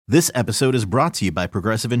This episode is brought to you by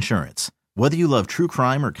Progressive Insurance. Whether you love true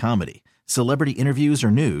crime or comedy, celebrity interviews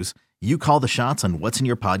or news, you call the shots on what's in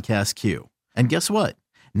your podcast queue. And guess what?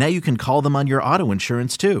 Now you can call them on your auto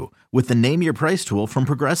insurance too with the Name Your Price tool from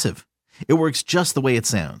Progressive. It works just the way it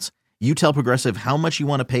sounds. You tell Progressive how much you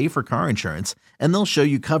want to pay for car insurance, and they'll show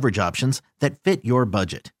you coverage options that fit your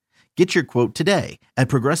budget. Get your quote today at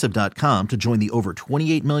Progressive.com to join the over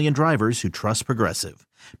 28 million drivers who trust Progressive.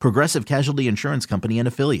 Progressive Casualty Insurance Company and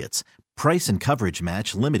Affiliates. Price and coverage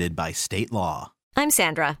match limited by state law. I'm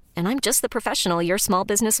Sandra, and I'm just the professional your small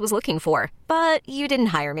business was looking for. But you didn't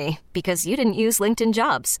hire me because you didn't use LinkedIn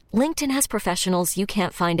Jobs. LinkedIn has professionals you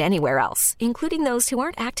can't find anywhere else, including those who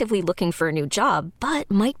aren't actively looking for a new job, but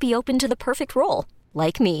might be open to the perfect role,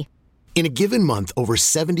 like me. In a given month, over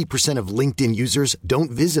 70% of LinkedIn users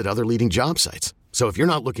don't visit other leading job sites. So if you're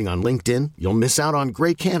not looking on LinkedIn, you'll miss out on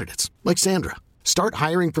great candidates like Sandra. Start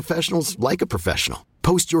hiring professionals like a professional.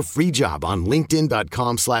 Post your free job on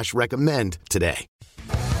linkedin.com/recommend today.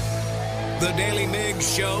 The Daily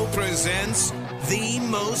Migs Show presents the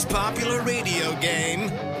most popular radio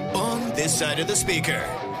game on this side of the speaker.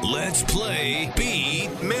 Let's play Beat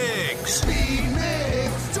Migs. Beat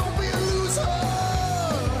Migs, don't be a loser.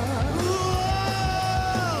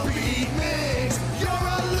 Whoa. Beat Migs, you're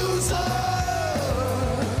a loser.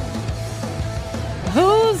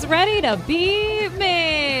 Who's ready to beat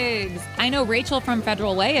Migs? I know Rachel from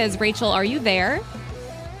Federal Way is. Rachel, are you there?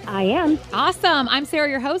 I am. Awesome. I'm Sarah,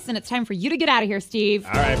 your host, and it's time for you to get out of here, Steve.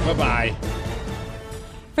 All right, bye-bye.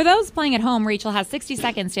 For those playing at home, Rachel has 60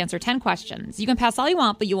 seconds to answer 10 questions. You can pass all you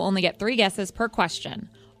want, but you will only get 3 guesses per question.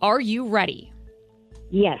 Are you ready?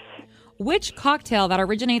 Yes. Which cocktail that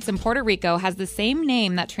originates in Puerto Rico has the same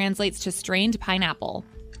name that translates to strained pineapple?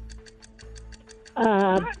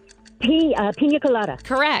 Pina colada.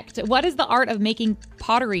 Correct. What is the art of making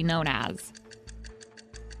pottery known as?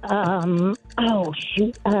 Pass.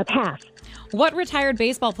 What retired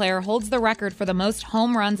baseball player holds the record for the most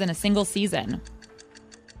home runs in a single season?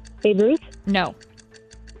 Babe Ruth? No.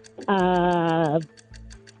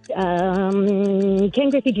 Ken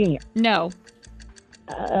Griffey Jr. No.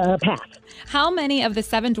 Pass. How many of the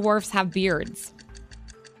 7 dwarfs have beards?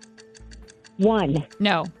 1.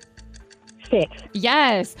 No. 6.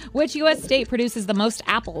 Yes. Which U.S. state produces the most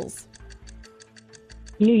apples?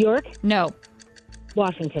 New York? No.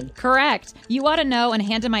 Washington. Correct. You Ought to Know and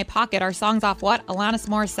Hand in My Pocket are songs off what Alanis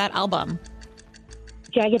Morissette album?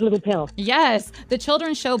 Jagged Little Pill. Yes. The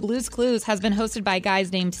children's show Blue's Clues has been hosted by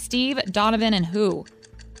guys named Steve, Donovan, and who?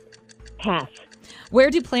 Pass. Where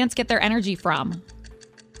do plants get their energy from?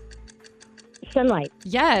 Sunlight.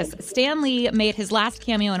 Yes. Stan Lee made his last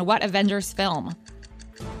cameo in what Avengers film?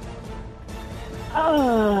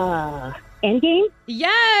 Endgame?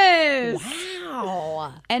 Yes.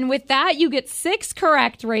 Wow. And with that, you get 6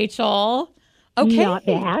 correct, Rachel. Okay. Not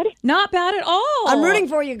bad. Not bad at all. I'm rooting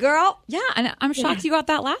for you, girl. Yeah, and I'm shocked you got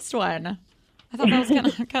that last one. I thought that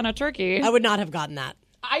was kind of tricky. I would not have gotten that.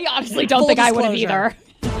 I honestly don't Full think I would have either.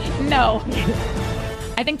 disclosure. No.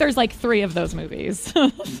 I think there's like 3 of those movies.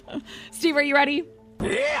 Steve, are you ready?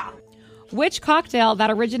 Yeah. Which cocktail that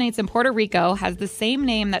originates in Puerto Rico has the same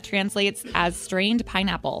name that translates as strained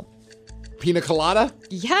pineapple? Pina colada?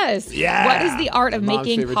 Yes. Yeah. What is the art of My mom's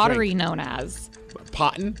making favorite pottery drink. known as?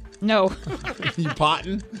 Pottin'? No. You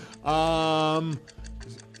pottin'?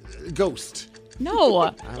 Ghost. No.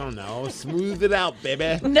 I don't know. Smooth it out,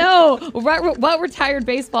 baby. No. What retired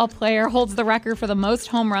baseball player holds the record for the most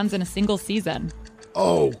home runs in a single season?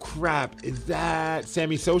 Oh, crap. Is that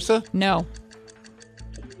Sammy Sosa? No.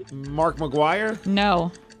 Mark McGuire?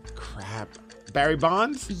 No. Crap. Barry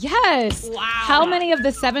Bonds? Yes. Wow. How many of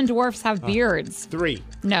the 7 dwarfs have beards? 3.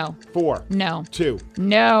 No. 4. No. 2.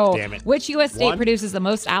 No. Damn it. Which U.S. state 1? produces the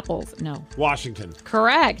most apples? No. Washington.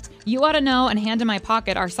 Correct. You Ought to Know and Hand in My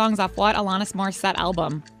Pocket are songs off what Alanis Morissette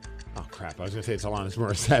album? Oh, crap. I was going to say it's Alanis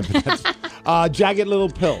Morissette, but that's Jagged Little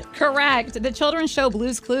Pill. Correct. The children's show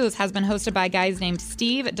Blue's Clues has been hosted by guys named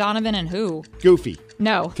Steve, Donovan, and who? Goofy.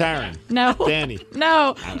 No. Taryn. No. Danny.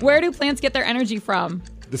 No. Where do plants get their energy from?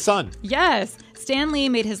 The Sun. Yes. Stan Lee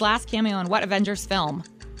made his last cameo in what Avengers film?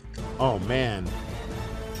 Oh, man.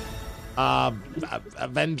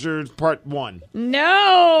 Avengers Part 1.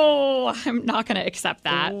 No, I'm not going to accept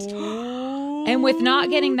that. And with not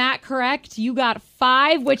getting that correct, you got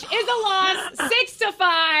 5, which is a loss. 6-5.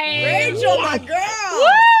 Rachel, my girl.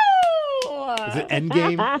 Woo! Is it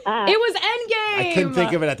Endgame? It was Endgame. I couldn't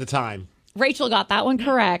think of it at the time. Rachel got that one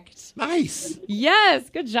correct. Nice. Yes,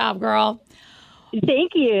 good job, girl.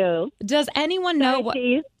 Thank you. Does anyone know what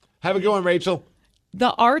Have a good one, Rachel.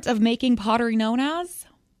 the art of making pottery known as?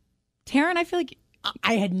 Taryn, I feel like...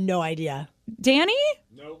 I had no idea. Danny?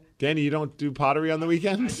 Nope. Danny, you don't do pottery on the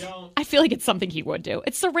weekends? I feel like it's something he would do.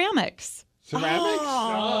 It's ceramics.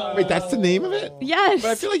 Ceramics? Wait, that's the name of it? Yes.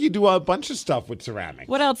 But I feel like you do a bunch of stuff with ceramics.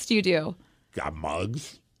 What else do you do? Got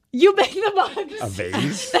mugs, You make the mugs. a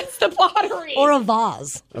vase, That's the pottery. Or a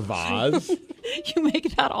vase. a vase. You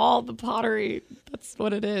make that all the pottery. That's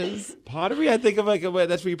what it is. Pottery, I think of like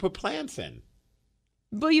that's where you put plants in.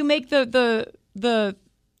 But you make the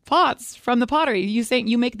pots from the pottery.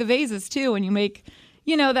 You make the vases too, and you make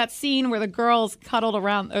that scene where the girls cuddled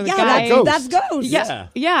around or the guy. That's Ghost.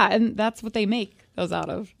 Yeah, and that's what they make those out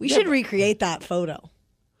of. We should recreate that photo.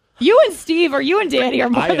 You and Steve or you and Danny are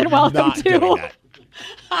more I than am welcome not doing to. that.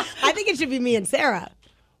 I think it should be me and Sarah.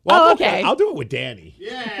 Well, Oh, okay. I'll do it with Danny.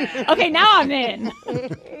 Okay, now I'm in.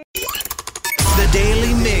 The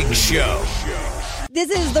Daily Migs Show. This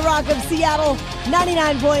is The Rock of Seattle,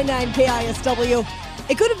 99.9 KISW.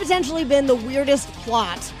 It could have potentially been the weirdest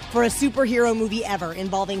plot for a superhero movie ever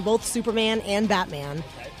involving both Superman and Batman.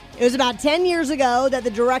 It was about 10 years ago that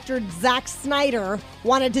the director Zack Snyder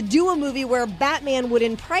wanted to do a movie where Batman would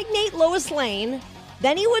impregnate Lois Lane,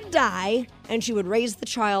 then he would die, and she would raise the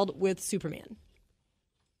child with Superman.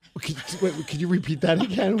 Could you repeat that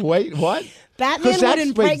again? Wait, what? Batman would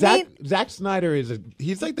impregnate... Zack Snyder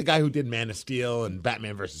he's like the guy who did Man of Steel and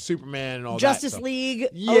Batman versus Superman and all Justice that. League.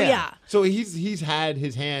 Yeah. Oh, yeah. So he's had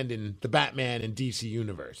his hand in the Batman and DC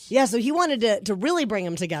universe. Yeah, so he wanted to really bring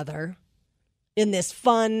them together in this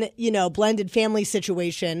fun, blended family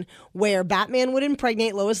situation where Batman would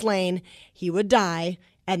impregnate Lois Lane, he would die,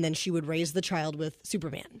 and then she would raise the child with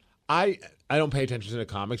Superman. I don't pay attention to the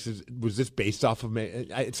comics. Was this based off of?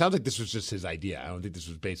 It sounds like this was just his idea. I don't think this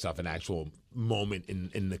was based off an actual moment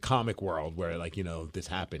in the comic world where, this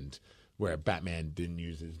happened, where Batman didn't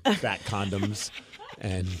use his bat condoms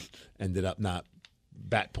and ended up not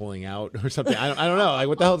bat pulling out or something. I don't know. Like,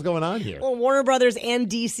 what the hell's going on here? Well, Warner Brothers and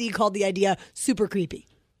DC called the idea super creepy.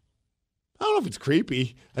 I don't know if it's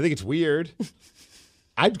creepy. I think it's weird.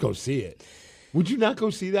 I'd go see it. Would you not go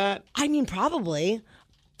see that? I mean, probably.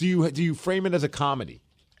 Do you frame it as a comedy?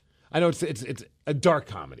 I know it's a dark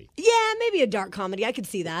comedy. Yeah, maybe a dark comedy. I could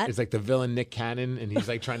see that. It's like the villain Nick Cannon, and he's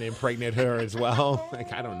like trying to impregnate her as well.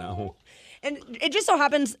 Like, I don't know. And it just so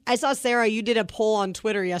happens, I saw, Sarah, you did a poll on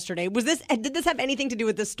Twitter yesterday. Did this have anything to do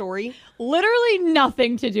with this story? Literally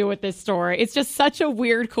nothing to do with this story. It's just such a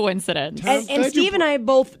weird coincidence. And Steve and I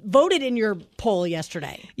both voted in your poll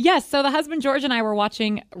yesterday. Yes, so the husband George and I were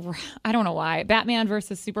watching, I don't know why, Batman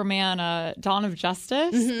versus Superman, Dawn of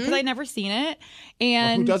Justice, because I'd never seen it.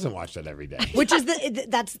 And Who doesn't watch that every day? Which is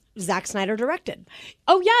that's Zack Snyder directed.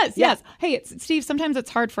 Oh, yes. Hey, Steve, sometimes it's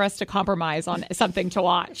hard for us to compromise on something to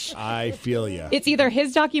watch. I feel you. It's either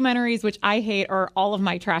his documentaries, which I hate, or all of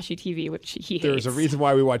my trashy TV, which he hates. There's a reason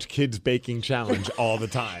why we watch Kids Baking Challenge all the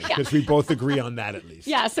time, because we both agree on that at least.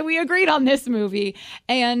 Yeah, so we agreed on this movie,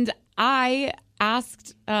 and I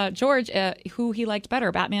asked George who he liked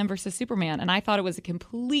better, Batman versus Superman, and I thought it was a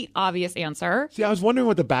complete obvious answer. See, I was wondering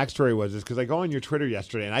what the backstory was, because I go on your Twitter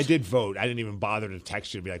yesterday, and I did vote. I didn't even bother to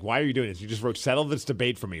text you to be like, why are you doing this? You just wrote, settle this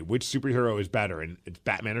debate for me. Which superhero is better? And it's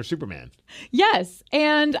Batman or Superman. Yes,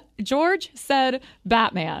 and George said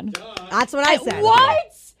Batman. That's what I said.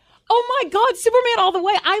 What? Oh my God, Superman all the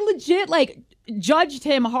way. I legit, judged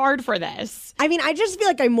him hard for this. I mean, I just feel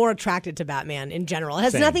like I'm more attracted to Batman in general. It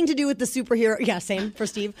has nothing to do with the superhero. Yeah, same for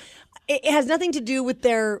Steve. It has nothing to do with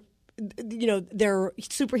their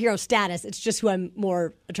superhero status. It's just who I'm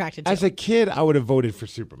more attracted to. As a kid, I would have voted for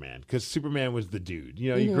Superman, because Superman was the dude.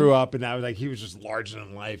 You grew up, and I was like, he was just larger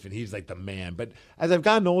than life, and he's like the man. But as I've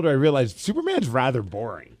gotten older, I realized Superman's rather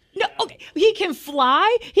boring. No, okay. He can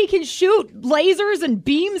fly. He can shoot lasers and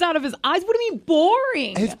beams out of his eyes. What do you mean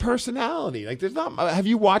boring? His personality. There's not. Have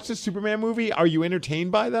you watched the Superman movie? Are you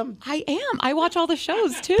entertained by them? I am. I watch all the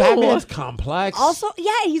shows, too. Batman's complex. Also,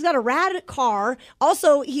 yeah, he's got a rad car.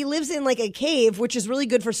 Also, he lives in a cave, which is really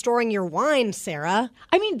good for storing your wine, Sarah.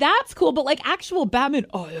 I mean, that's cool, but actual Batman,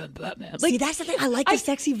 I am Batman. See, that's the thing. I like his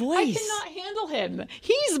sexy voice. I cannot handle him.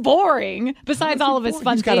 He's boring, besides all of his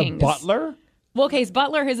fun He's got things. a butler? Well, okay, his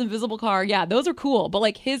butler, his invisible car, yeah, those are cool.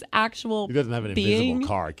 But his actual He doesn't have an invisible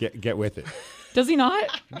car. Get with it. Does he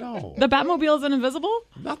not? No. The Batmobile is invisible?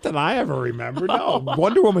 Not that I ever remember. No.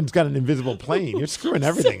 Wonder Woman's got an invisible plane. You're screwing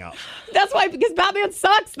everything up. That's why, because Batman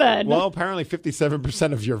sucks then. Well, apparently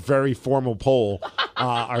 57% of your very formal poll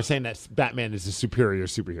are saying that Batman is a superior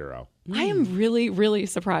superhero. I am really, really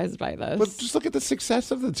surprised by this. But just look at the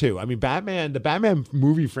success of the two. I mean, the Batman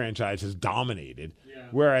movie franchise has dominated. Yeah.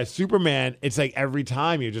 Whereas Superman, it's like every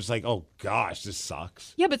time you're just like, oh gosh, this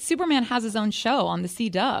sucks. Yeah, but Superman has his own show on the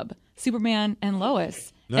C-Dub, Superman and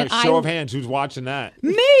Lois. No, And show of hands. Who's watching that?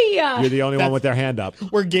 Me! You're the only one with their hand up.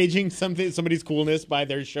 We're gauging somebody's coolness by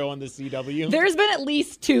their show on the CW. There's been at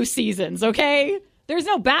least 2 seasons, okay? There's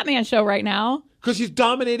no Batman show right now. Because he's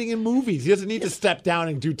dominating in movies. He doesn't need to step down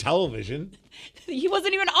and do television. He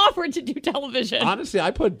wasn't even offered to do television. Honestly,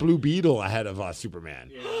 I put Blue Beetle ahead of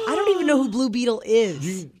Superman. I don't even know who Blue Beetle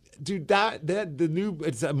is. Dude,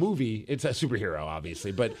 it's a movie. It's a superhero,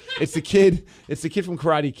 obviously, but it's the kid. It's the kid from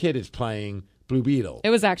Karate Kid is playing Blue Beetle.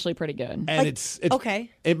 It was actually pretty good. And it's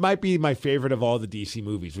okay. It might be my favorite of all the DC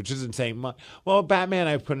movies, which isn't saying much. Well, Batman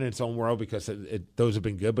I put in its own world because those have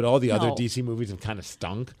been good, but all the other DC movies have kind of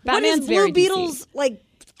stunk. What is Batman's Blue very Beetle's DC.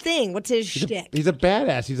 Thing? What's his shtick? He's a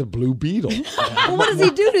badass. He's a Blue Beetle. Well, what does he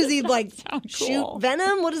do? Does he shoot cool.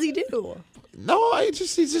 venom? What does he do? No,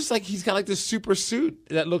 he's just like he's got this super suit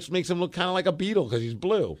that makes him look kind of like a beetle because he's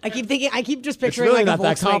blue. I keep just picturing really a not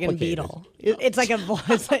that Volkswagen complicated. Beetle.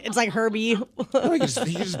 It's like Herbie. No, he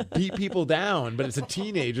just beat people down, but it's a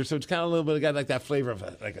teenager, so it's kind of a little bit got like that flavor of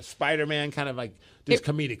a Spider-Man, kind of like this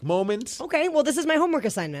comedic moments. Okay, well, this is my homework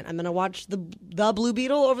assignment. I'm going to watch the Blue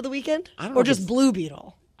Beetle over the weekend, I don't know or if just it's- Blue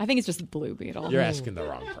Beetle. I think it's just Blue Beetle. You're asking the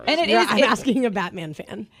wrong person. And I'm asking a Batman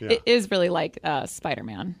fan. It is really like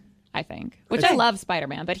Spider-Man, I think. Which I love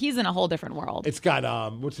Spider-Man, but he's in a whole different world. It's got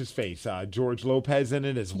what's his face? George Lopez in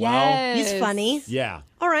it as well. Yes. He's funny. Yeah.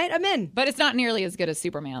 All right, I'm in. But it's not nearly as good as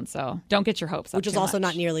Superman, so don't get your hopes up. Which is too also much.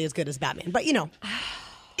 not nearly as good as Batman. But, The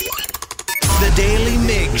Daily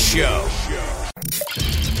Migs Show.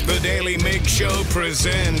 The Daily Migs Show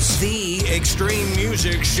presents the Extreme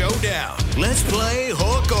Music Showdown. Let's play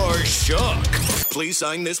Hook or Shook. Please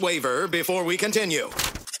sign this waiver before we continue.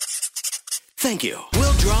 Thank you.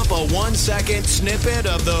 We'll drop a 1-second snippet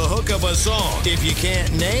of the hook of a song. If you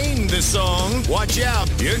can't name the song, watch out.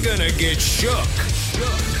 You're gonna get shook.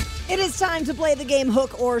 It is time to play the game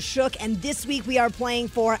Hook or Shook, and this week we are playing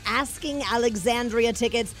for Asking Alexandria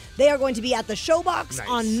tickets. They are going to be at the Showbox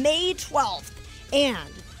on May 12th. And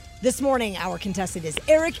this morning, our contestant is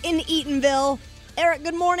Eric in Eatonville. Eric,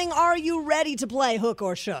 good morning. Are you ready to play Hook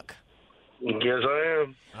or Shook? Yes, I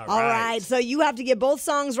am. All right. So you have to get both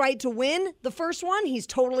songs right to win. The first one, he's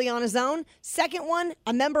totally on his own. Second one,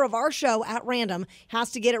 a member of our show at random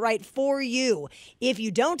has to get it right for you. If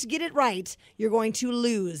you don't get it right, you're going to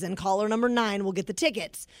lose, and caller number 9 will get the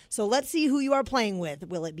tickets. So let's see who you are playing with.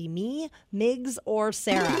 Will it be me, Migs, or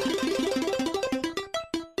Sarah?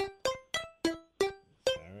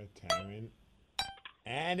 Taryn.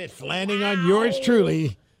 And it's landing on yours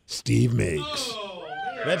truly, Steve Miggs.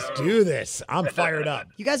 Let's do this. I'm fired up.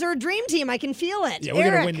 You guys are a dream team. I can feel it. Yeah, we're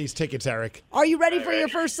going Eric, to win these tickets, Eric. are you ready for your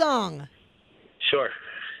first song? Sure.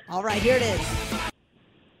 All right, here it is.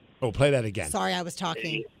 Oh, play that again. Sorry, I was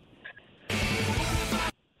talking.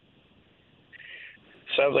 Sounds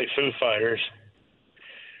like Foo Fighters.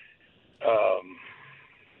 Oh,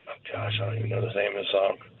 gosh, I don't even know the name of the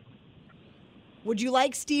song. Would you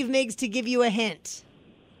like Steve Miggs to give you a hint?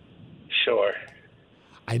 Sure.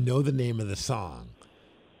 I know the name of the song,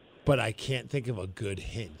 but I can't think of a good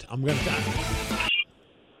hint. I'm going to...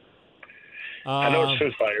 I know it's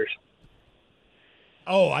Foo Fighters.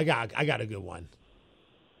 Oh, I got a good one.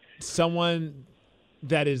 Someone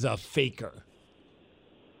that is a faker.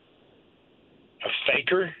 A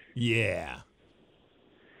faker? Yeah.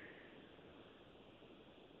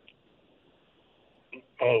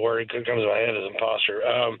 Oh, the word that comes to my head is imposter.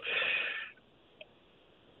 Oh,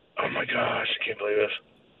 my gosh, I can't believe this.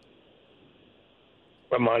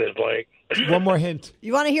 My mind is blank. One more hint.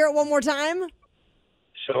 You want to hear it one more time?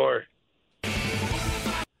 Sure.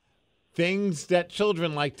 Things that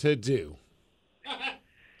children like to do.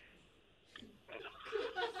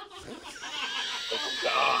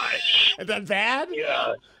 Gosh. Is that bad?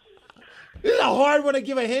 Yeah. This is a hard one to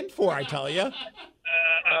give a hint for, I tell you.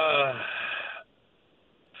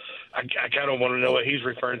 I kind of want to know what he's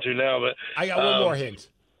referring to now, but I got one more hint.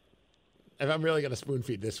 And I'm really going to spoon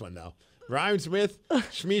feed this one, though. Rhymes with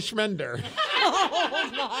Shmee Schmender. Oh,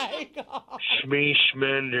 my God. Shmee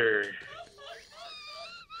Schmender.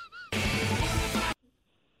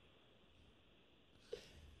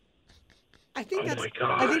 I think Oh, my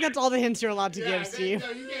gosh. I think that's all the hints you're allowed to give, Steve.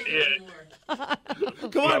 Yeah.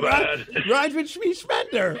 Come on, My Rhymes, bad. rhymes with Shmee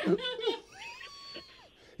Schmender.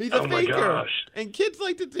 He's a Oh, my faker. gosh. And kids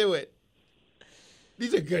like to do it.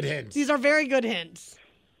 These are good hints. These are very good hints.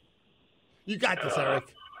 You got this, Eric.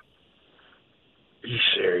 Are you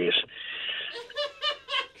serious?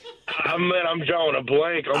 I'm drawing a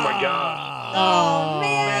blank. Oh, my gosh. Oh,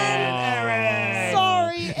 man. Eric.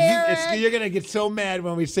 Sorry, Eric. You're going to get so mad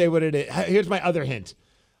when we say what it is. Here's my other hint.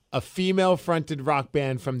 A female-fronted rock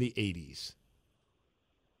band from the 80s.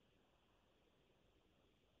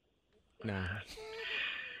 No.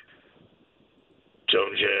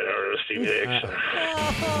 Joan Jett or Stevie Nicks.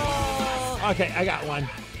 Okay, I got one.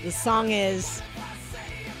 The song is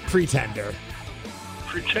Pretender.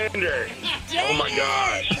 Pretender. Oh my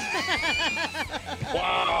gosh.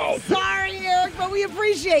 Wow. Sorry, Eric, but we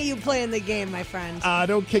appreciate you playing the game, my friend.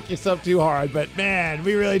 Don't kick yourself too hard, but man,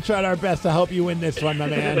 we really tried our best to help you win this one, my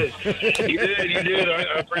man. You did.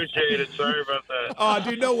 I appreciate it. Sorry about that. Oh,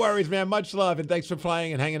 dude, no worries, man. Much love, and thanks for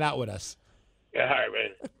playing and hanging out with us. Yeah, all right, man.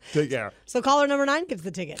 Take care. So caller number 9 gets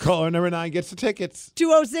the ticket. Caller number 9 gets the tickets.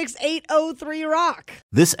 206-803-ROCK.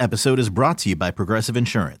 This episode is brought to you by Progressive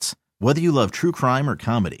Insurance. Whether you love true crime or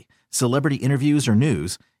comedy, celebrity interviews or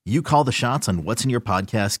news, you call the shots on what's in your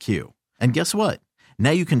podcast queue. And guess what?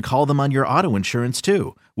 Now you can call them on your auto insurance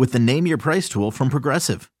too with the Name Your Price tool from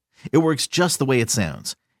Progressive. It works just the way it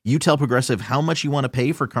sounds. You tell Progressive how much you want to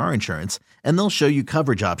pay for car insurance, and they'll show you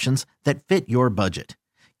coverage options that fit your budget.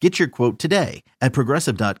 Get your quote today at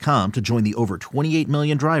Progressive.com to join the over 28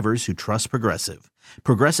 million drivers who trust Progressive.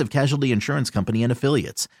 Progressive Casualty Insurance Company and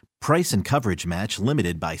Affiliates. Price and coverage match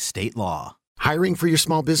limited by state law. Hiring for your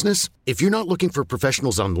small business? If you're not looking for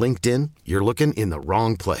professionals on LinkedIn, you're looking in the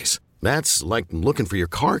wrong place. That's like looking for your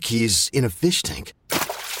car keys in a fish tank.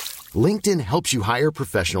 LinkedIn helps you hire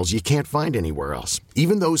professionals you can't find anywhere else,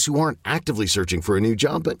 even those who aren't actively searching for a new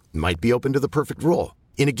job but might be open to the perfect role.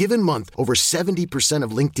 In a given month, over 70%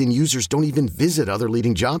 of LinkedIn users don't even visit other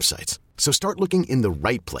leading job sites. So start looking in the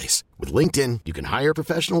right place. With LinkedIn, you can hire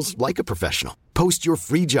professionals like a professional. Post your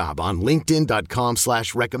free job on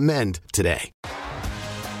linkedin.com/recommend today.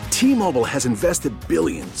 T-Mobile has invested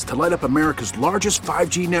billions to light up America's largest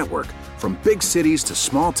 5G network, from big cities to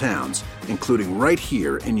small towns, including right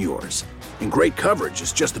here in yours. And great coverage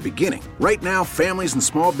is just the beginning. Right now, families and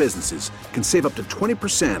small businesses can save up to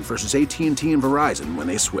 20% versus AT&T and Verizon when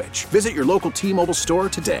they switch. Visit your local T-Mobile store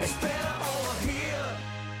today.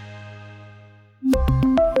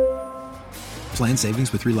 Plan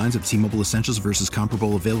savings with 3 lines of T-Mobile Essentials versus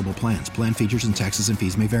comparable available plans. Plan features and taxes and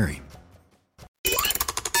fees may vary.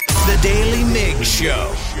 The Daily Migs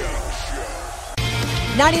Show.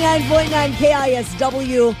 99.9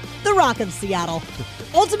 KISW, the Rock of Seattle.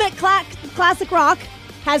 Ultimate Classic Rock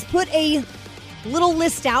has put a little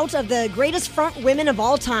list out of the greatest front women of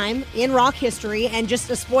all time in rock history. And just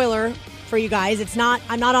a spoiler for you guys,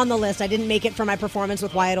 I'm not on the list. I didn't make it for my performance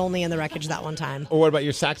with Wyatt Only in the Wreckage that one time. Or what about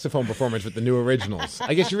your saxophone performance with the New Originals?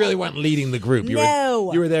 I guess you really weren't leading the group. You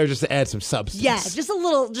were there just to add some substance. Yeah, just a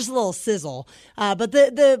little sizzle. But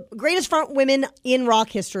the greatest front women in rock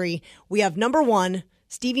history, we have number 1,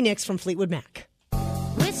 Stevie Nicks from Fleetwood Mac.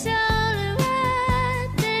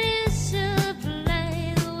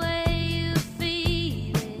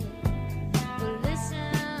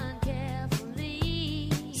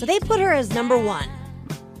 So they put her as number 1.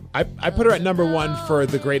 I put her at number 1 for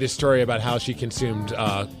the greatest story about how she consumed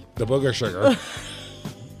the booger sugar.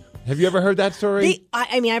 Have you ever heard that story?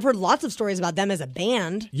 I've heard lots of stories about them as a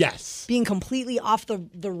band. Yes. Being completely off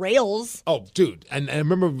the rails. Oh, dude. And I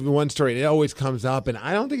remember the one story, and it always comes up, and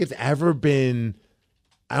I don't think it's ever been...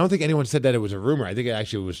 I don't think anyone said that it was a rumor. I think it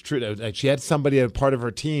actually was true. Like she had somebody, a part of her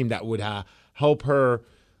team, that would help her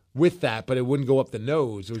with that, but it wouldn't go up the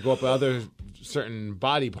nose. It would go up other certain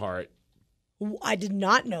body part. I did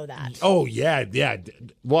not know that. Oh, yeah.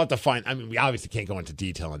 We'll have to find... I mean, we obviously can't go into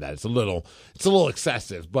detail on that. It's a little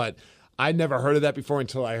excessive, but I'd never heard of that before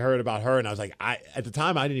until I heard about her, and I was like, at the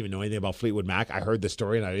time, I didn't even know anything about Fleetwood Mac. I heard the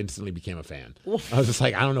story, and I instantly became a fan. I was just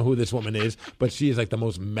like, I don't know who this woman is, but she is like the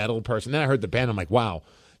most metal person. Then I heard the band, I'm like, wow,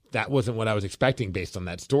 that wasn't what I was expecting based on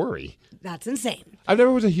that story. That's insane. I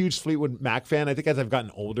never was a huge Fleetwood Mac fan. I think as I've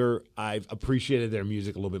gotten older, I've appreciated their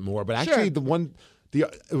music a little bit more. But actually,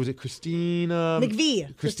 was it Christine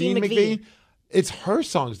McVie? Christine McVie? It's her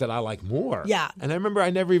songs that I like more. Yeah. And I remember I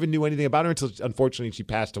never even knew anything about her until, unfortunately, she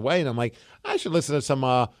passed away. And I'm like, I should listen to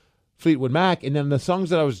some Fleetwood Mac. And then the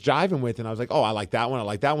songs that I was jiving with, and I was like, oh, I like that one. I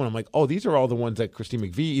like that one. I'm like, oh, these are all the ones that Christine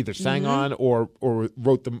McVie either sang on or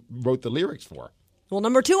wrote the lyrics for. Well,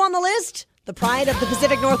 number 2 on the list, the Pride of the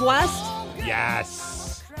Pacific Northwest.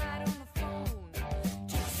 Yes.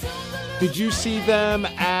 Did you see them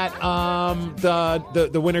at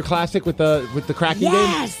the Winter Classic with the Kraken game?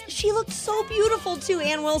 Yes, she looked so beautiful too.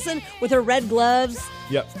 Ann Wilson with her red gloves.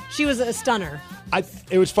 Yep, she was a stunner.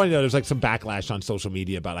 It was funny though. There was like some backlash on social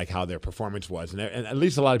media about like how their performance was, and at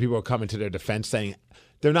least a lot of people are coming to their defense saying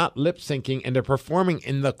they're not lip syncing and they're performing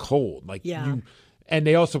in the cold. Like and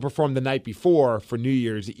they also performed the night before for New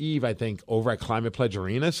Year's Eve, I think, over at Climate Pledge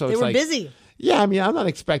Arena. So they were busy. Yeah, I mean, I'm not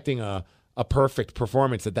expecting a perfect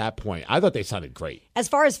performance at that point. I thought they sounded great. As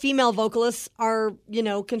far as female vocalists are,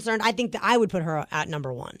 concerned, I think that I would put her at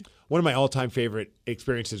number 1. one of my all-time favorite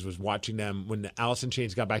experiences was watching them when the Alice in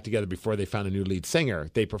Chains got back together before they found a new lead singer.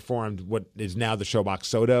 They performed what is now the Showbox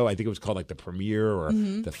Soto. I think it was called like the Premiere or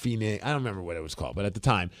the Phoenix. I don't remember what it was called, but at the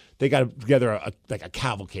time they got together a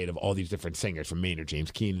cavalcade of all these different singers from Maynard James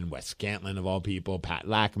Keenan, Wes Scantlin of all people, Pat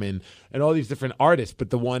Lackman, and all these different artists. But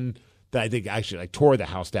the one that I think actually like tore the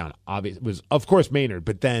house down was of course Maynard,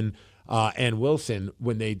 but then Ann Wilson,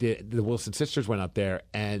 when they did, the Wilson sisters went up there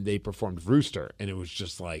and they performed Rooster, and it was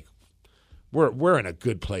just like, we're in a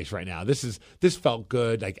good place right now. This felt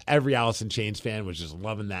good. Like every Alice in Chains fan was just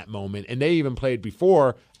loving that moment, and they even played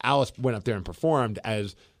before Alice went up there and performed,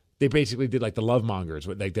 as they basically did like the Love Mongers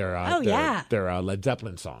with like their Led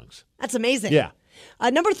Zeppelin songs. That's amazing. Yeah.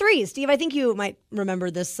 Number 3, Steve, I think you might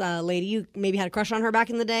remember this lady. You maybe had a crush on her back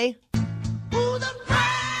in the day.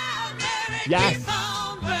 Yes.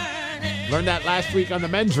 Learned that last week on the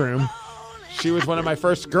Men's Room. She was one of my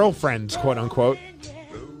first girlfriends, quote unquote.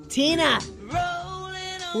 Tina.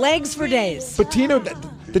 Legs for days. But Tina,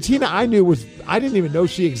 the Tina I knew I didn't even know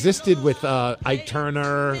she existed with Ike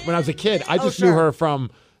Turner when I was a kid. I just knew her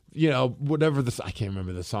from, whatever I can't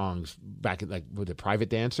remember the songs back at with the Private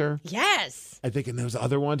Dancer. Yes. I think, and there was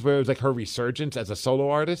other ones where it was like her resurgence as a solo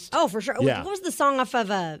artist. Oh, for sure. Yeah. What was the song off of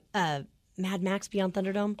Mad Max Beyond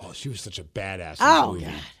Thunderdome? Oh, she was such a badass. Oh,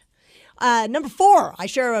 God. Number 4, I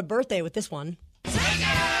share a birthday with this one.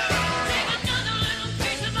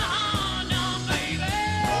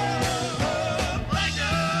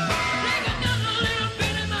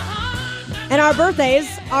 And our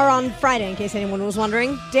birthdays are on Friday, in case anyone was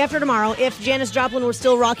wondering. Day after tomorrow. If Janis Joplin were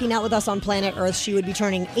still rocking out with us on planet Earth, she would be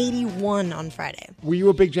turning 81 on Friday. Were you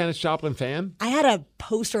a big Janis Joplin fan? I had a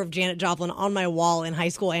poster of Janet Joplin on my wall in high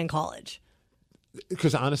school and college.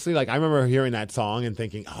 Because honestly, I remember hearing that song and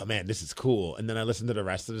thinking, oh, man, this is cool. And then I listened to the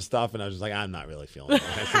rest of the stuff, and I was just like, I'm not really feeling the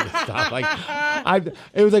rest of this stuff.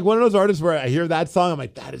 It was like one of those artists where I hear that song, I'm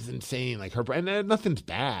like, that is insane. Like her, and nothing's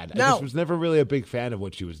bad. No. I just was never really a big fan of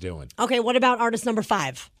what she was doing. Okay, what about artist number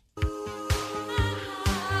 5? I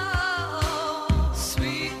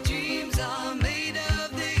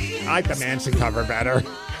like the Manson cover better.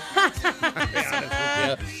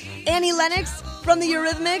 Annie Lennox from the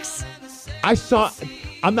Eurythmics.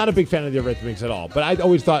 I'm not a big fan of the Eurythmics at all, but I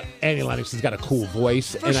always thought Annie Lennox has got a cool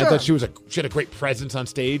voice, I thought she had a great presence on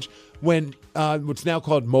stage. When what's now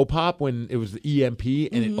called Mopop, when it was the EMP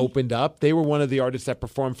and it opened up, they were one of the artists that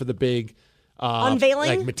performed for the big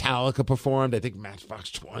unveiling. Like Metallica performed, I think Matchbox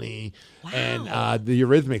 20, and the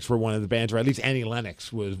Eurythmics were one of the bands, or at least Annie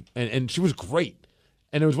Lennox was, and she was great.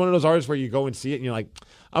 And it was one of those artists where you go and see it and you're like,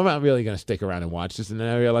 I'm not really going to stick around and watch this. And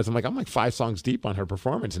then I realized I'm like 5 songs deep on her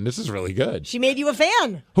performance, and this is really good. She made you a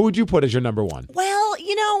fan. Who would you put as your number 1? Well,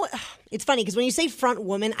 it's funny because when you say front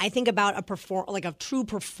woman, I think about a true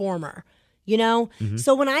performer,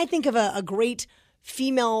 So when I think of a great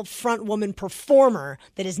female front woman performer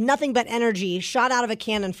that is nothing but energy shot out of a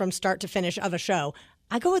cannon from start to finish of a show,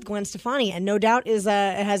 I go with Gwen Stefani, and no doubt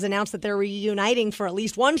has announced that they're reuniting for at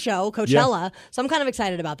least one show, Coachella. Yeah. So I'm kind of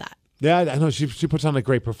excited about that. Yeah, I know she puts on a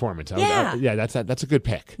great performance. That's a good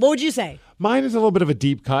pick. What would you say? Mine is a little bit of a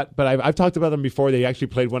deep cut, but I've talked about them before. They actually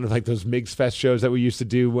played one of those Migs Fest shows that we used to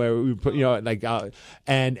do, where we put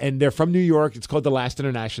and they're from New York. It's called the Last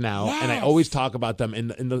International, and I always talk about them.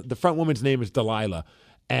 And the front woman's name is Delilah.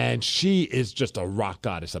 And she is just a rock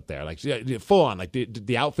goddess up there, full on. Like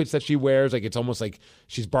the outfits that she wears, it's almost like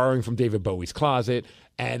she's borrowing from David Bowie's closet.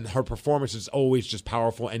 And her performance is always just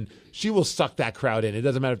powerful, and she will suck that crowd in. It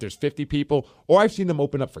doesn't matter if there's 50 people, or I've seen them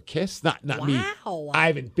open up for Kiss. Not me. I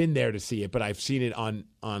haven't been there to see it, but I've seen it on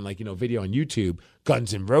video on YouTube.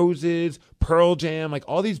 Guns N' Roses, Pearl Jam,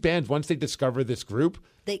 all these bands. Once they discover this group,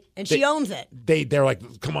 she owns it. They're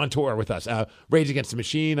like, come on tour with us. Rage Against the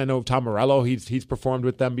Machine. I know Tom Morello. He's performed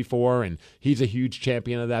with them before, and he's a huge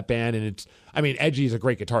champion of that band. And Edgy is a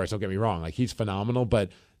great guitarist. Don't get me wrong. He's phenomenal,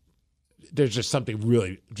 but there's just something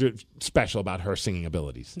really special about her singing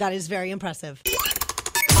abilities. That is very impressive.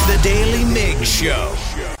 The Daily Migs Show.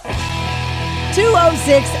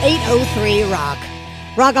 206-803-ROCK.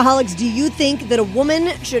 Rockaholics, do you think that a woman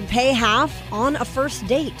should pay half on a first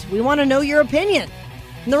date? We want to know your opinion.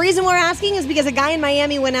 And the reason we're asking is because a guy in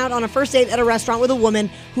Miami went out on a first date at a restaurant with a woman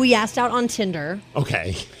who he asked out on Tinder.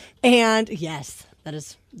 Okay. And yes, that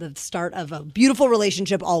is the start of a beautiful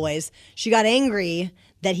relationship always. She got angry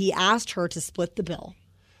that he asked her to split the bill.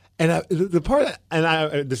 And the part,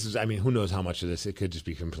 who knows how much of this, it could just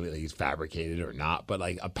be completely fabricated or not. But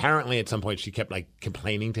apparently at some point she kept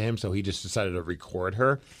complaining to him. So he just decided to record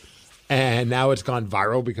her. And now it's gone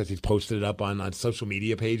viral because he's posted it up on social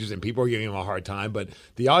media pages and people are giving him a hard time. But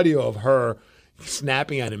the audio of her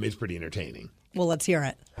snapping at him is pretty entertaining. Well, let's hear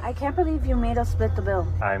it. I can't believe you made us split the bill.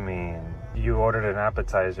 I mean, you ordered an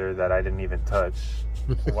appetizer that I didn't even touch.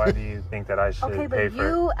 Why do you think that I should Okay, pay but for it?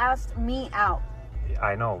 you asked me out.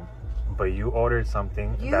 I know, but you ordered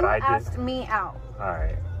something that I did. You asked me out. All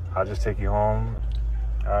right, I'll just take you home.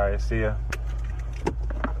 All right, see ya.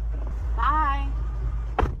 Bye.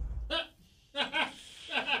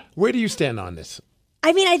 Where do you stand on this?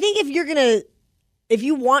 I mean, I think if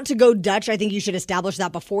you want to go Dutch, I think you should establish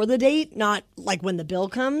that before the date, not like when the bill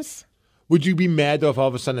comes. Would you be mad though if all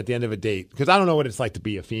of a sudden at the end of a date? Because I don't know what it's like to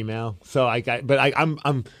be a female. So I don't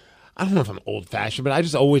know if I'm old fashioned, but I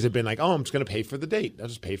just always have been like, oh, I'm just gonna pay for the date. I'll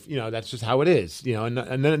just pay for, that's just how it is, and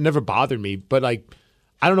then it never bothered me. But like,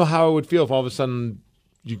 I don't know how I would feel if all of a sudden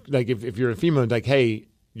you like if you're a female, like, hey,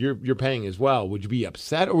 you're paying as well. Would you be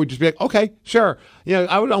upset or would you just be like, okay, sure?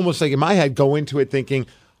 I would almost like in my head go into it thinking,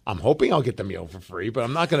 I'm hoping I'll get the meal for free, but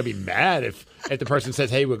I'm not going to be mad if the person says,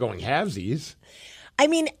 hey, we're going halvesies. I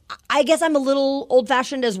mean, I guess I'm a little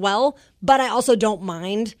old-fashioned as well, but I also don't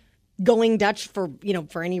mind going Dutch for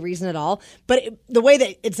any reason at all. But the way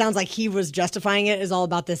that it sounds like he was justifying it is all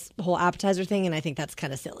about this whole appetizer thing, and I think that's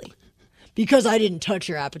kind of silly. Because I didn't touch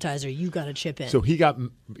your appetizer, you got to chip in. So he got,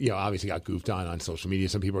 obviously got goofed on social media.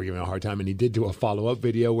 Some people are giving him a hard time, and he did do a follow-up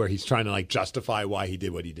video where he's trying to like justify why he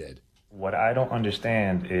did what he did. What I don't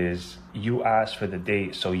understand is you asked for the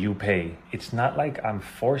date, so you pay. It's not like I'm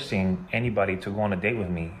forcing anybody to go on a date with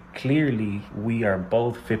me. Clearly, we are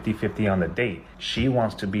both 50-50 on the date. She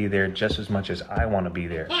wants to be there just as much as I want to be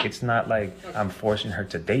there. It's not like I'm forcing her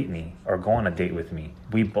to date me or go on a date with me.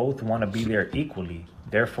 We both want to be there equally.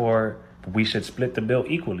 Therefore, we should split the bill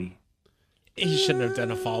equally. He shouldn't have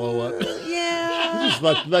done a follow-up. Yeah.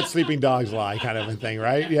 Just let sleeping dogs lie kind of a thing,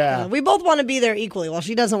 right? Yeah. We both want to be there equally. Well,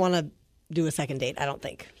 she doesn't want to do a second date, I don't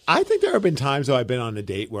think. I think there have been times, though, I've been on a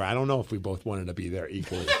date where I don't know if we both wanted to be there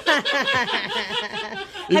equally.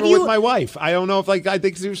 Even with my wife. I don't know if, I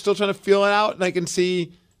think she was still trying to feel it out, and I can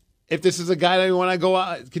see if this is a guy that I want to go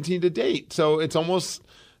out, continue to date. So it's almost...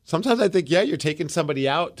 Sometimes I think, you're taking somebody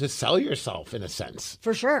out to sell yourself in a sense.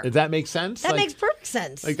 For sure. Does that make sense? That makes perfect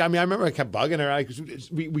sense. I remember I kept bugging her.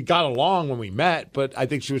 We got along when we met, but I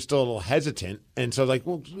think she was still a little hesitant. And so I was like,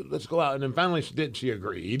 well, let's go out. And then finally she did. She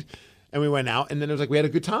agreed. And we went out. And then it was like we had a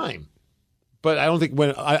good time. But I don't think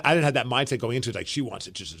I didn't have that mindset going into it. Like, she wants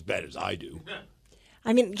it just as bad as I do.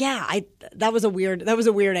 I mean, that was a weird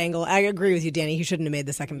angle. I agree with you, Danny. He shouldn't have made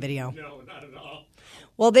the second video. No, not at all.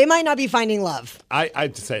 Well, they might not be finding love.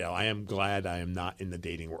 I'd say, I am glad I am not in the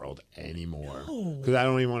dating world anymore. Because I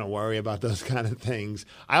don't even want to worry about those kind of things.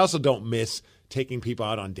 I also don't miss taking people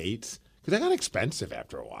out on dates because they got expensive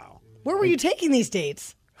after a while. Where were you taking these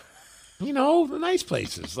dates? The nice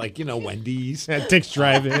places like, Wendy's. Dick's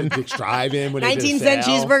Drive-In. Dick's Drive-In. 19-cent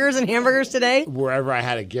cheeseburgers and hamburgers today? Wherever I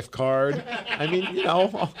had a gift card. I mean, it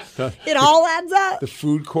all adds up. The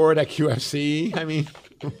food court at QFC. I mean...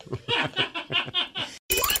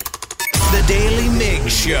 The Daily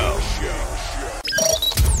Migs Show.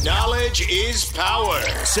 Knowledge is power.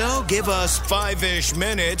 So give us 5-ish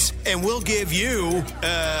minutes and we'll give you,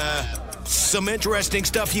 some interesting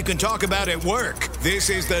stuff you can talk about at work. This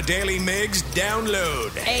is the Daily Migs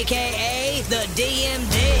Download. AKA the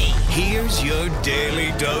DMD. Here's your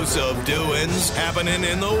daily dose of doings happening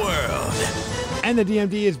in the world. And the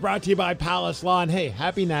DMD is brought to you by Palace Law. And hey,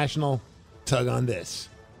 happy National Tug on This.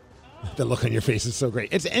 The look on your face is so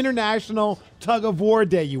great. It's International Tug of War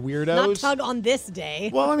Day, you weirdos. Not tug on this day.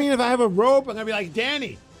 Well, I mean, if I have a rope, I'm going to be like,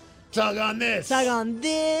 Danny, tug on this. Tug on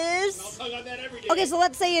this. I'll tug on that every day. Okay, so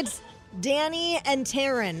let's say it's Danny and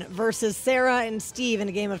Taryn versus Sarah and Steve in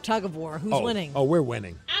a game of tug of war. Who's winning? Oh, we're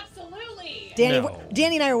winning. Absolutely.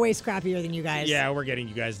 Danny and I are way scrappier than you guys. Yeah, we're getting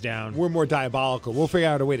you guys down. We're more diabolical. We'll figure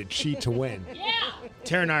out a way to cheat to win. Yeah.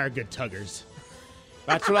 Tara and I are good tuggers.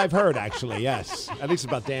 That's what I've heard, actually, yes. At least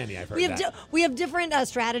about Danny, I've heard we have different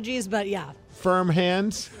strategies, but yeah. Firm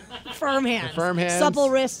hands. Firm hands. Firm hands. Supple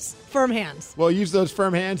wrists, firm hands. Well, use those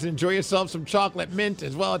firm hands and enjoy yourself some chocolate mint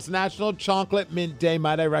as well. It's National Chocolate Mint Day,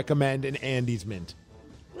 might I recommend, an Andes mint.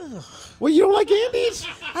 Ugh. Well, you don't like Andes?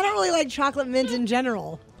 I don't really like chocolate mint in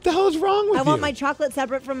general. What the hell is wrong with you? I want my chocolate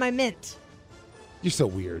separate from my mint. You're so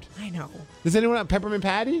weird. I know. Does anyone have peppermint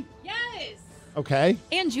patty? Yes. Okay.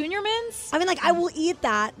 And Junior Mints? I mean, I will eat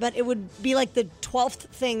that, but it would be like the 12th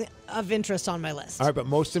thing of interest on my list. All right, but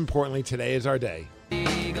most importantly, today is our day.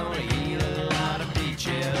 You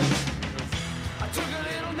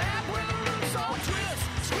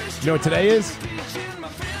know what today is?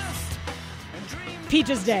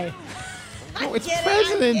 Peaches Day. Oh, it's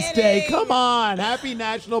President's Day. Come on. Happy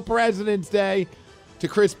National President's Day. to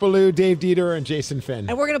Chris Ballou, Dave Dieter, and Jason Finn.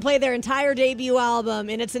 And we're going to play their entire debut album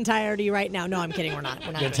in its entirety right now. No, I'm kidding. We're not.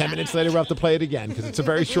 Then 10 minutes later, we'll have to play it again because it's a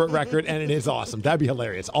very short record and it is awesome. That'd be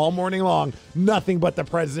hilarious. All morning long, nothing but the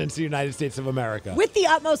presidents of the United States of America. With the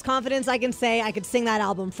utmost confidence, I can say I could sing that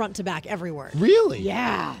album front to back, every word. Really?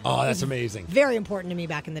 Yeah. Oh, that's amazing. Very important to me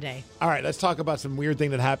back in the day. All right, let's talk about some weird thing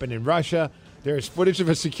that happened in Russia. There's footage of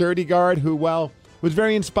a security guard who, well, was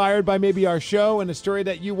very inspired by maybe our show and a story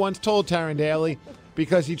that you once told, Taryn Daly,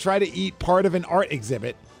 because he tried to eat part of an art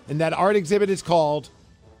exhibit, and that art exhibit is called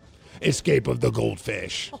Escape of the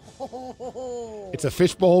Goldfish. It's a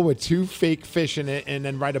fishbowl with 2 fake fish in it, and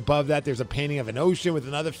then right above that there's a painting of an ocean with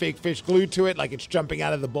another fake fish glued to it like it's jumping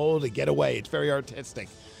out of the bowl to get away. It's very artistic.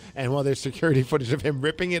 And well, there's security footage of him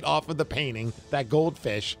ripping it off of the painting, that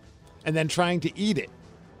goldfish, and then trying to eat it.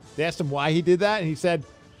 They asked him why he did that, and he said,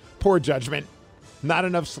 poor judgment, not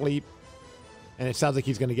enough sleep, and it sounds like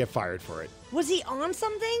he's going to get fired for it. Was he on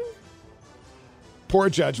something? Poor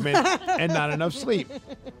judgment and not enough sleep.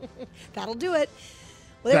 That'll do it.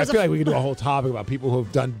 Well, I feel like we could do a whole topic about people who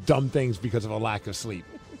have done dumb things because of a lack of sleep.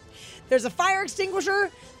 There's a fire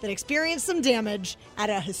extinguisher that experienced some damage at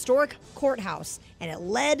a historic courthouse, and it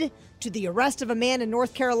led to the arrest of a man in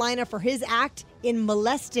North Carolina for his act in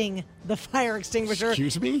molesting the fire extinguisher.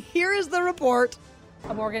 Excuse me? Here is the report.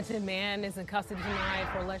 A Morganton man is in custody tonight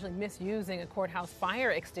for allegedly misusing a courthouse fire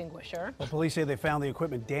extinguisher. Well, police say they found the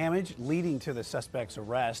equipment damaged, leading to the suspect's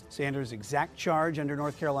arrest. Sanders' exact charge under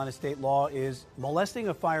North Carolina state law is molesting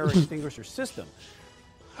a fire extinguisher system.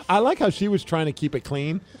 I like how she was trying to keep it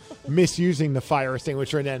clean, misusing the fire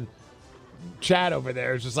extinguisher, and then Chad over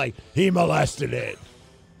there is just like, he molested it.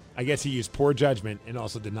 I guess he used poor judgment and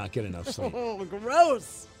also did not get enough sleep. Oh,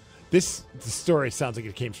 gross. The story sounds like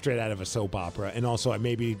it came straight out of a soap opera, and also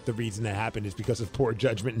maybe the reason that happened is because of poor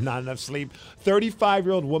judgment and not enough sleep.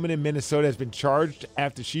 35-year-old woman in Minnesota has been charged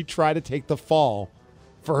after she tried to take the fall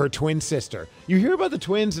for her twin sister. You hear about the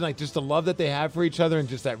twins and like just the love that they have for each other and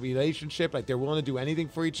just that relationship, like they're willing to do anything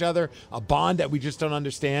for each other, a bond that we just don't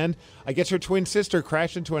understand. I guess her twin sister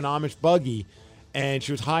crashed into an Amish buggy, and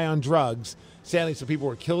she was high on drugs. Sadly, some people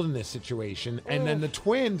were killed in this situation. And then the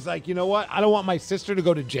twins, like, you know what? I don't want my sister to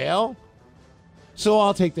go to jail, so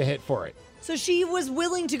I'll take the hit for it. So she was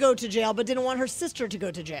willing to go to jail, but didn't want her sister to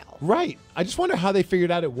go to jail. Right. I just wonder how they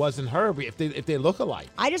figured out it wasn't her, if they look alike.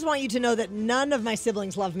 I just want you to know that none of my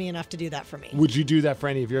siblings love me enough to do that for me. Would you do that for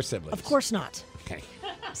any of your siblings? Of course not. Okay.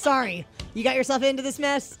 Sorry. You got yourself into this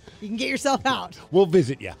mess. You can get yourself out. We'll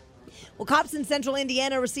visit you. Well, cops in central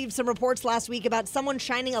Indiana received some reports last week about someone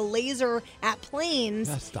shining a laser at planes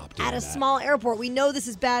at a small airport. We know this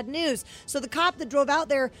is bad news. So the cop that drove out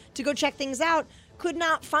there to go check things out could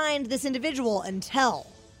not find this individual until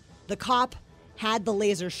the cop had the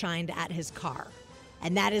laser shined at his car.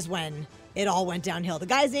 And that is when it all went downhill. The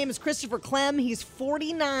guy's name is Christopher Clem. He's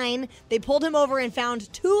 49. They pulled him over and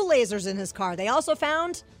found 2 lasers in his car. They also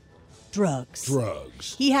found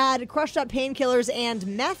drugs. He had crushed up painkillers and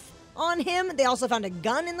meth on him. They also found a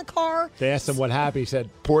gun in the car. They asked him what happened. He said,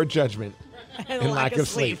 poor judgment and lack of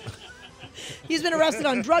sleep. He's been arrested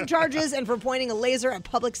on drug charges and for pointing a laser at a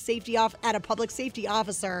public safety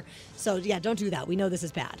officer. So, yeah, don't do that. We know this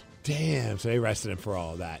is bad. Damn, so they arrested him for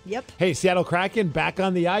all of that. Yep. Hey, Seattle Kraken back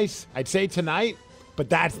on the ice. I'd say tonight, but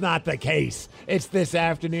that's not the case. It's this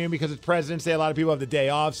afternoon because it's President's Day. A lot of people have the day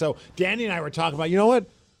off. So Danny and I were talking about, you know what?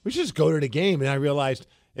 We should just go to the game. And I realized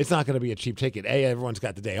it's not going to be a cheap ticket. A, everyone's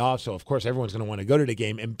got the day off, so of course everyone's going to want to go to the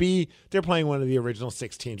game. And B, they're playing one of the original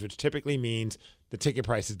 6 teams, which typically means the ticket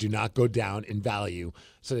prices do not go down in value.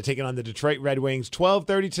 So they're taking on the Detroit Red Wings,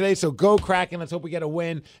 12:30 today. So go Kraken. Let's hope we get a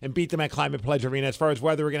win and beat them at Climate Pledge Arena. As far as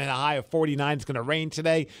weather, we're going to hit a high of 49. It's going to rain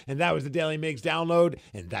today. And that was the Daily Migs download,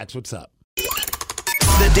 and that's what's up.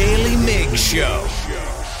 The Daily Migs Show.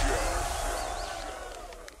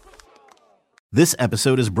 This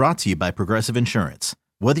episode is brought to you by Progressive Insurance.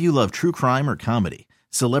 Whether you love true crime or comedy,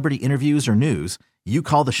 celebrity interviews or news, you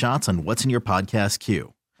call the shots on what's in your podcast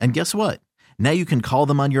queue. And guess what? Now you can call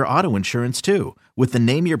them on your auto insurance too with the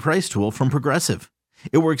Name Your Price tool from Progressive.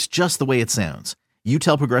 It works just the way it sounds. You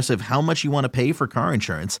tell Progressive how much you want to pay for car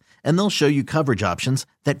insurance, and they'll show you coverage options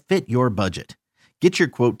that fit your budget. Get your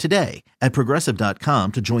quote today at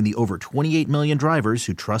Progressive.com to join the over 28 million drivers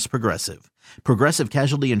who trust Progressive. Progressive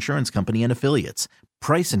Casualty Insurance Company and Affiliates.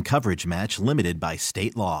 Price and coverage match limited by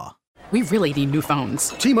state law. We really need new phones.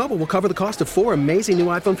 T-Mobile will cover the cost of 4 amazing new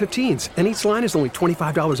iPhone 15s, and each line is only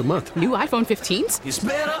 $25 a month. New iPhone 15s? It's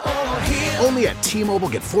better over here. Only at T-Mobile,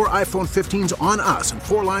 get 4 iPhone 15s on us and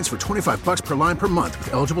 4 lines for $25 per line per month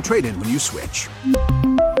with eligible trade-in when you switch.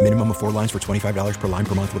 Minimum of 4 lines for $25 per line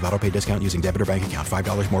per month with autopay discount using debit or bank account.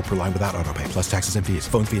 $5 more per line without autopay, plus taxes and fees.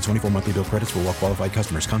 Phone fee at 24 monthly bill credits for well qualified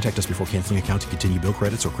customers. Contact us before canceling account to continue bill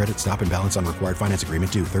credits or credit stop and balance on required finance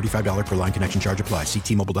agreement due. $35 per line connection charge applies. See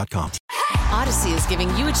T-Mobile.com. Odyssey is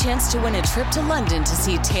giving you a chance to win a trip to London to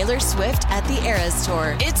see Taylor Swift at the Eras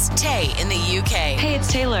Tour. It's Tay in the UK. Hey,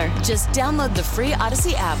 it's Taylor. Just download the free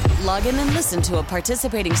Odyssey app, log in and listen to a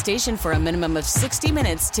participating station for a minimum of 60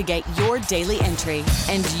 minutes to get your daily entry.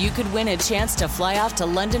 And you could win a chance to fly off to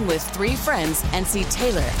London with 3 friends and see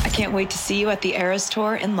Taylor. I can't wait to see you at the Eras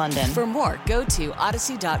Tour in London. For more, go to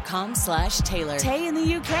odyssey.com/Taylor. Tay in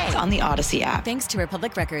the UK. It's on the Odyssey app. Thanks to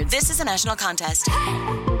Republic Records. This is a national contest.